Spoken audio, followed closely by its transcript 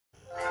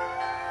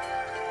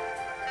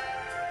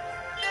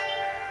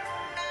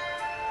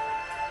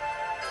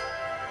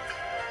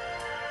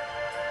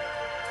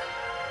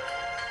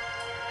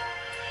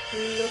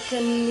Look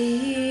at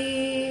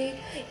me,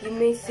 you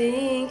may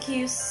think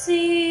you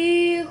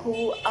see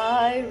who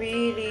I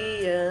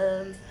really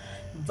am,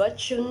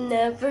 but you'll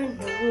never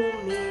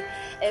know me.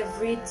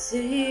 Every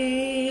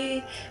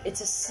day,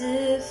 it's as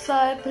if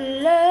I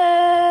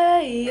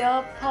play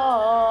a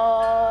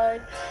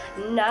part.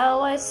 Now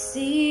I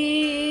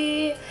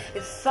see,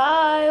 if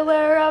I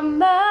wear a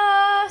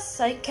mask,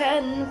 I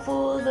can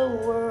fool the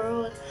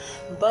world,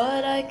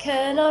 but I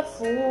cannot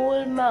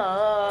fool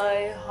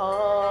my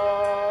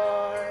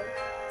heart.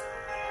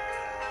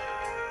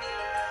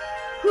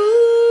 Who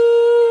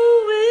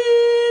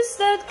is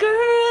that girl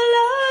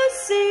I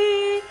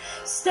see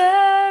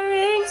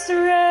staring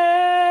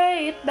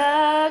straight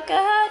back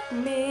at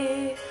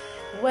me?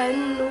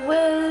 When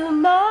will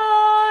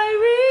my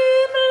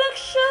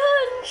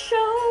reflection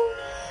show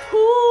who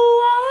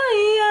I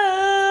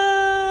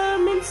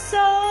am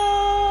inside?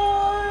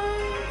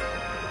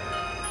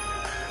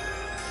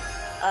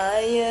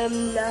 I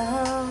am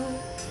now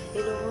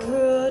in a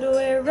world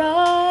where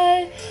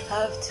I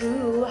have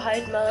to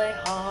hide my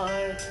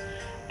heart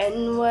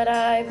and what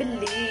I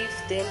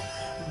believed in,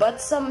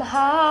 but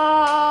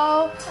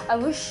somehow I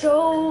will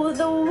show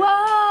the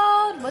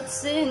world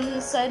what's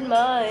inside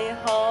my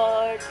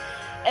heart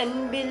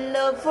and be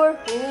loved for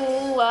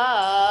who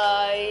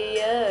I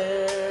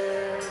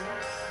am.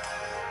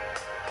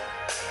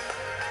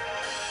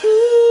 Who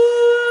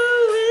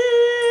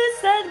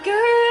is that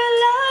girl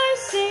I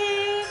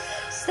see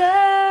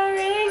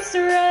staring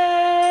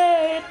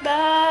straight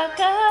back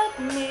at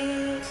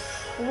me?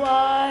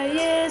 Why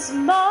is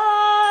my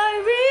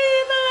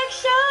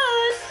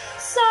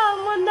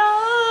someone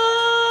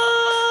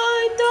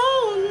I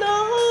don't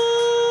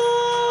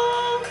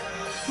know?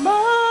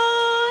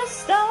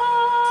 Must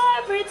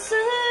I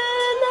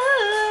pretend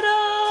that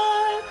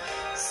I'm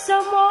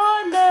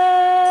someone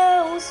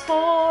else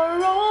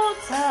for all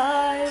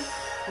time?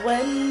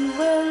 When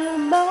will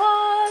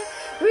my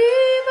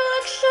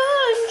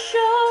reflection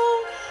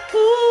show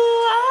who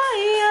I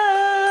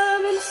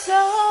am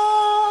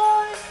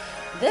inside?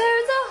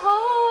 There's a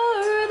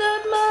heart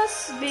that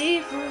must be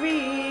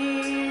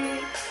free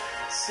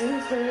to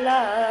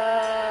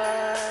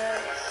fly,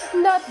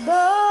 not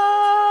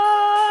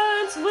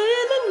burns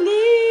with the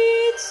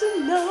need to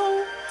know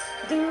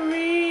the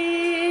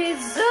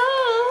reasons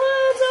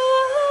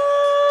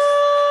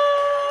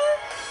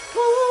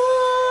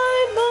why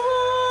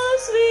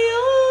must we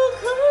all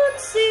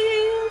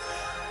conceal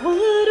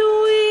what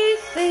we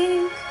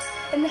think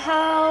and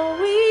how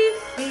we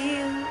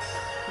feel?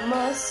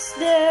 Must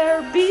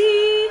there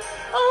be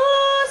a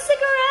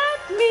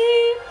secret me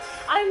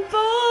I'm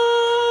forced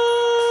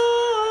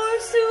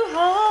to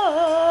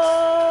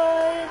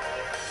hide?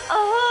 I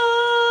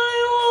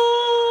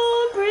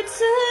won't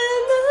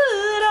pretend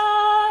that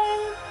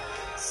I'm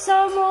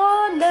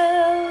someone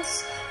else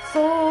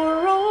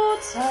for all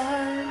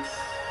time.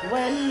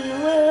 When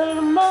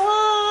will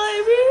my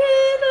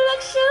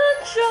reflection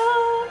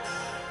show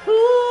who I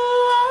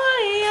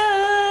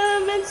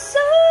am inside?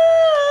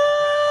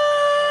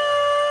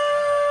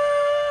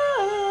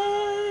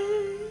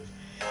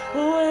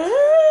 When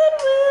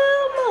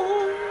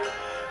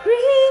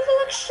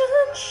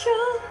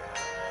show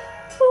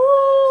who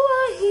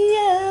I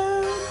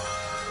am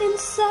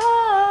inside.